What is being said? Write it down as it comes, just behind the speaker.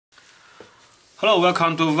Hello,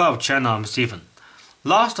 welcome to Valve channel. I'm Stephen.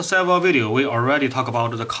 Last several videos we already talked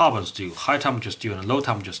about the carbon steel, high temperature steel and low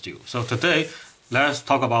temperature steel. So today let's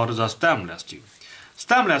talk about the stainless steel.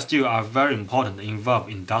 Stainless steel are very important in valve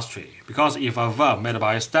industry because if a valve made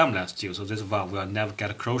by stainless steel, so this valve will never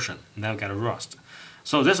get corrosion, never get rust.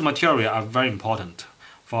 So this material are very important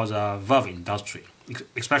for the valve industry,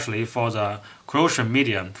 especially for the corrosion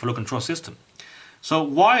medium flow control system. So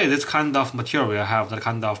why this kind of material have that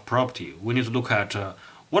kind of property? We need to look at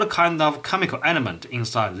what kind of chemical element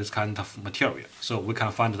inside this kind of material, so we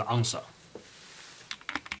can find the answer.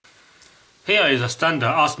 Here is a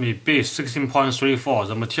standard ASME B16.34,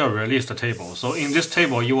 the material list table. So in this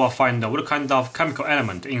table you will find what kind of chemical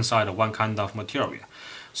element inside one kind of material.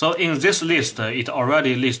 So in this list it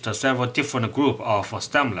already lists several different groups of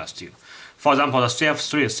stainless steel. For example, the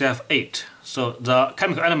CF3, CF8. So the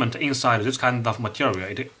chemical element inside this kind of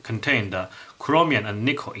material, it contains chromium and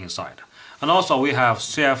nickel inside. And also we have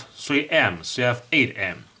CF3M,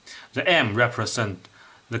 CF8M. The M represent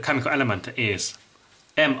the chemical element is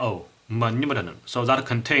MO, molybdenum. So that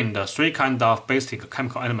contains the three kind of basic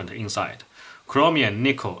chemical element inside. Chromium,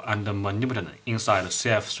 nickel, and molybdenum inside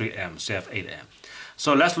CF3M, CF8M.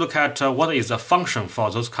 So let's look at what is the function for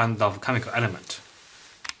those kind of chemical element.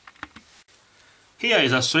 Here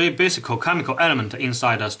is the three basic chemical elements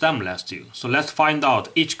inside the stainless steel. So let's find out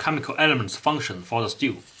each chemical element's function for the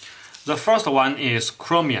steel. The first one is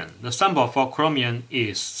chromium. The symbol for chromium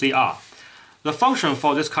is Cr. The function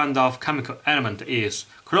for this kind of chemical element is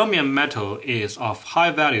chromium metal is of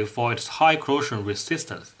high value for its high corrosion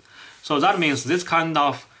resistance. So that means this kind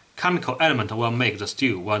of chemical element will make the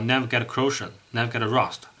steel will never get corrosion, never get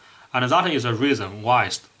rust. And that is the reason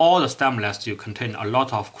why all the stainless steel contain a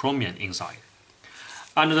lot of chromium inside.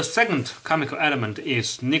 And the second chemical element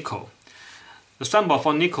is nickel. The symbol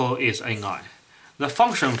for nickel is Ni. The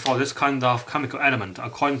function for this kind of chemical element,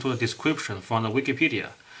 according to the description from the Wikipedia,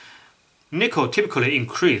 nickel typically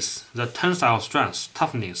increase the tensile strength,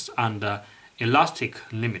 toughness, and elastic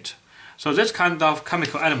limit. So this kind of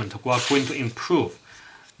chemical element will going to improve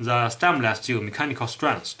the stainless steel mechanical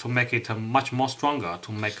strength to make it much more stronger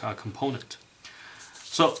to make a component.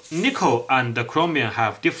 So nickel and chromium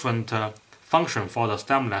have different function for the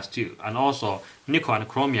stainless steel, and also nickel and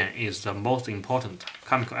chromium is the most important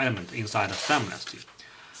chemical element inside the stainless steel.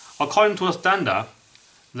 According to the standard,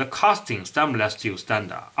 the casting stainless steel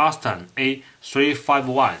standard, ASTM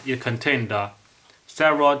A351, it contains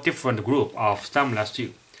several different groups of stainless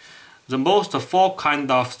steel. The most four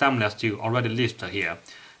kind of stainless steel already listed here,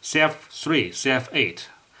 CF3, CF8.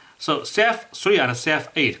 So CF3 and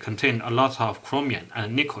CF8 contain a lot of chromium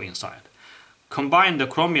and nickel inside. Combine the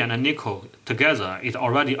chromium and nickel together, it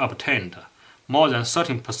already obtained more than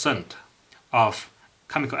 13% of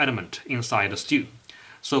chemical element inside the steel.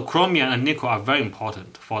 So chromium and nickel are very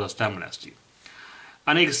important for the stainless steel.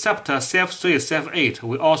 And except CF3, CF8,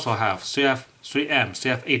 we also have CF3M,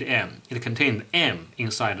 CF8M. It contains M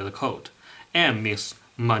inside the code. M means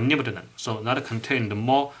molybdenum, so that contains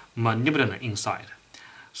more molybdenum inside.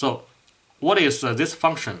 So what is this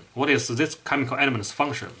function? What is this chemical element's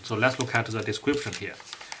function? So let's look at the description here.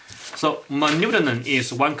 So molybdenum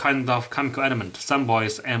is one kind of chemical element, symbol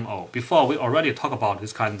is Mo. Before we already talked about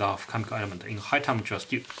this kind of chemical element in high temperature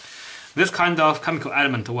steel. This kind of chemical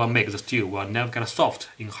element will make the steel will never get soft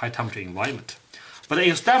in high temperature environment. But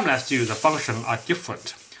in stainless steel the functions are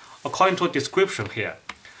different. According to the description here,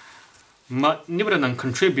 molybdenum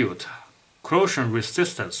contribute corrosion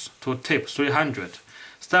resistance to tape 300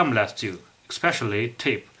 stainless steel, especially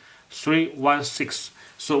tape 316.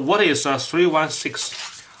 So what is 316?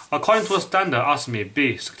 According to the standard ASME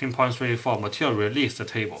B16.34 material list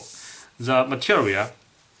table, the material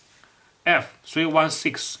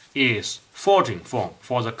F316 is forging form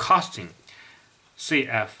for the casting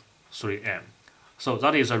CF3M. So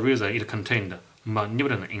that is the reason it contained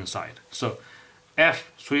molybdenum inside. So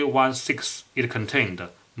F316 it contained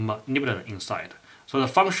molybdenum inside. So the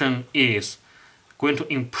function is going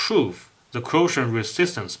to improve the corrosion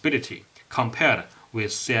resistance ability compared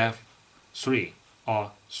with CF3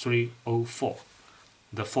 or 304,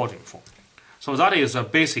 the forging form. So that is a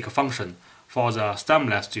basic function for the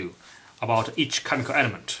stainless steel about each chemical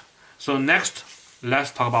element. So next,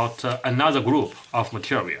 let's talk about another group of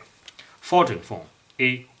material, forging form,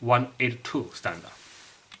 A182 standard.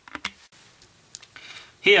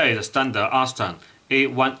 Here is the standard ASTM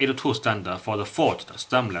A182 standard for the forged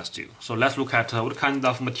stainless steel. So let's look at what kind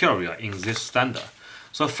of material in this standard.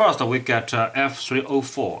 So first we get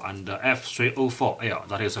F304 and F304L,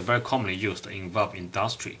 that is very commonly used in valve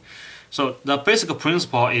industry. So the basic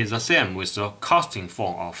principle is the same with the casting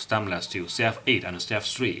form of stainless steel CF8 and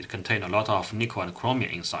CF3. It contains a lot of nickel and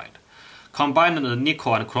chromium inside. Combining the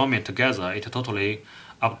nickel and chromium together, it totally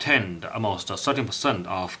obtained almost 13%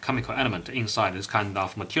 of chemical element inside this kind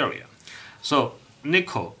of material. So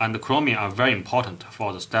nickel and chromium are very important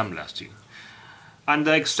for the stainless steel. And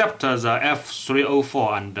except the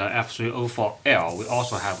F304 and F304L, we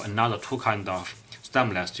also have another two kinds of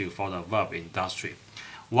stainless steel for the valve industry.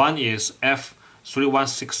 One is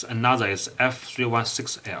F316, another is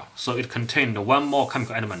F316L. So it contains one more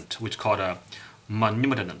chemical element which called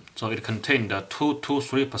molybdenum. So it contained 2 to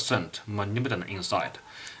 3% molybdenum inside.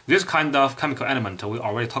 This kind of chemical element we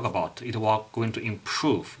already talked about. It was going to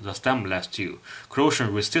improve the stainless steel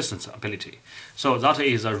corrosion resistance ability. So that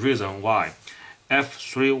is the reason why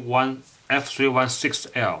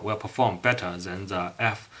F316L will perform better than the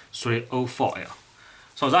F304L.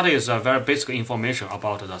 So that is very basic information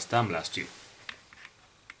about the stainless steel.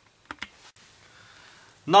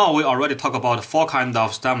 Now we already talked about four kinds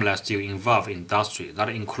of stainless steel in valve industry that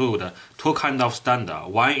include two kinds of standard.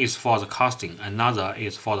 One is for the casting, another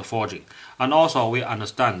is for the forging. And also we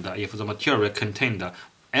understand if the material contained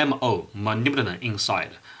MO, molybdenum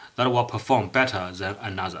inside, that will perform better than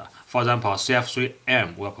another. For example,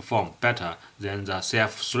 CF3M will perform better than the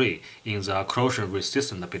CF3 in the corrosion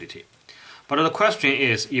resistant ability. But the question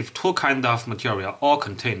is, if two kinds of material all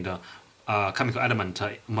contain the chemical element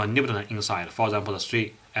molybdenum inside, for example, the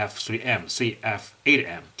CF3M,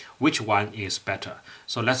 CF8M, which one is better?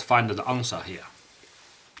 So let's find the answer here.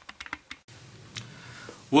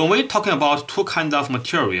 When we're talking about two kinds of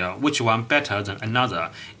material, which one better than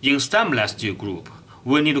another, in stainless steel group,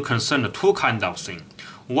 we need to consider two kinds of things.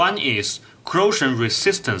 One is corrosion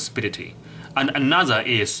resistance ability, and another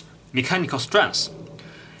is mechanical strength.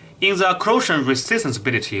 In the corrosion resistance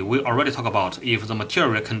ability, we already talked about if the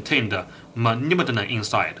material contained molybdenum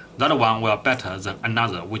inside, that one will better than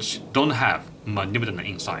another which don't have molybdenum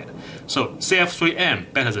inside. So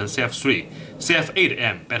CF3M better than CF3,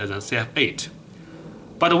 CF8M better than CF8.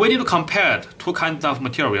 But we need to compare two kinds of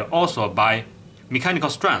material also by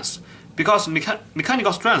mechanical strength, because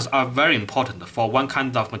mechanical strengths are very important for one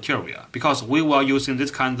kind of material, because we were using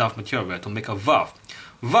this kind of material to make a valve.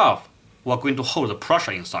 Valve we're going to hold the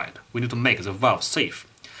pressure inside. We need to make the valve safe.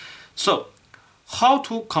 So, how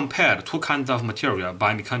to compare the two kinds of material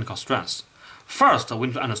by mechanical strength? First, we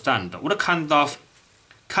need to understand what kind of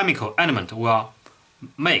chemical element will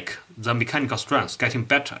make the mechanical strength getting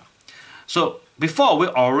better. So, before we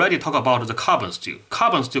already talked about the carbon steel.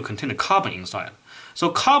 Carbon steel contains carbon inside. So,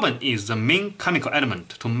 carbon is the main chemical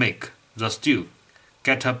element to make the steel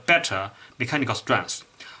get a better mechanical strength.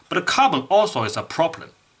 But carbon also is a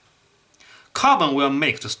problem. Carbon will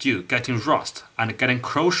make the steel getting rust and getting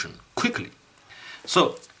corrosion quickly.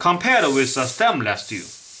 So compared with the stainless steel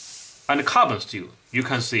and carbon steel, you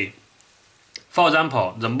can see, for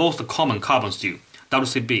example, the most common carbon steel,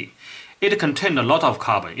 WCB, it contains a lot of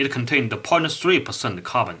carbon. It contains 0.3%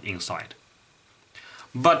 carbon inside.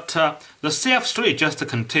 But the CF3 just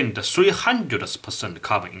contains 300%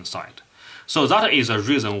 carbon inside. So that is the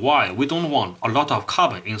reason why we don't want a lot of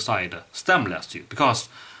carbon inside stainless steel, because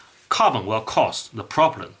carbon will cause the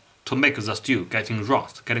problem to make the steel getting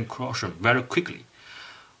rust, getting corrosion very quickly.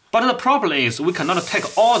 But the problem is we cannot take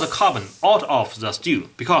all the carbon out of the steel,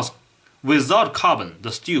 because without carbon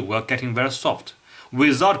the steel will getting very soft.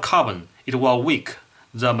 Without carbon it will weak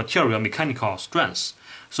the material mechanical strength.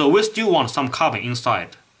 So we still want some carbon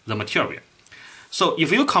inside the material. So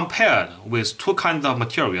if you compare with two kinds of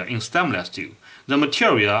material in stainless steel, the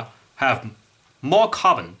material have more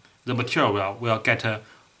carbon, the material will get a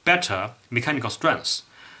better mechanical strength.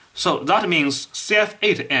 So that means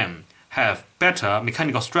CF8M have better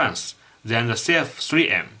mechanical strength than the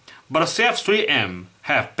CF3M. But CF3M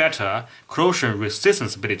have better corrosion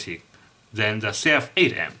resistance ability than the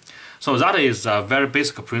CF8M. So that is a very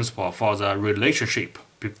basic principle for the relationship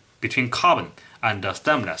between carbon and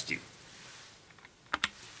stainless steel.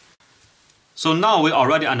 So now we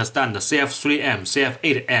already understand the CF3M,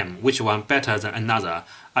 CF8M, which one better than another,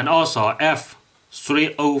 and also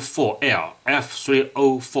F304L,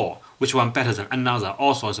 F304, which one better than another,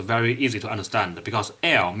 also is very easy to understand because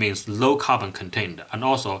L means low carbon contained, and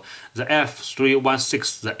also the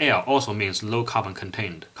F316, the L also means low carbon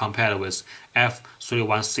contained compared with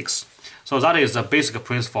F316. So that is the basic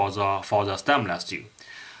principle for the stainless steel.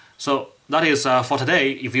 So that is for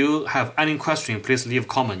today. If you have any question, please leave a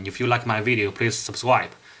comment. If you like my video, please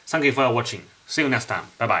subscribe. Thank you for watching. See you next time.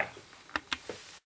 Bye bye.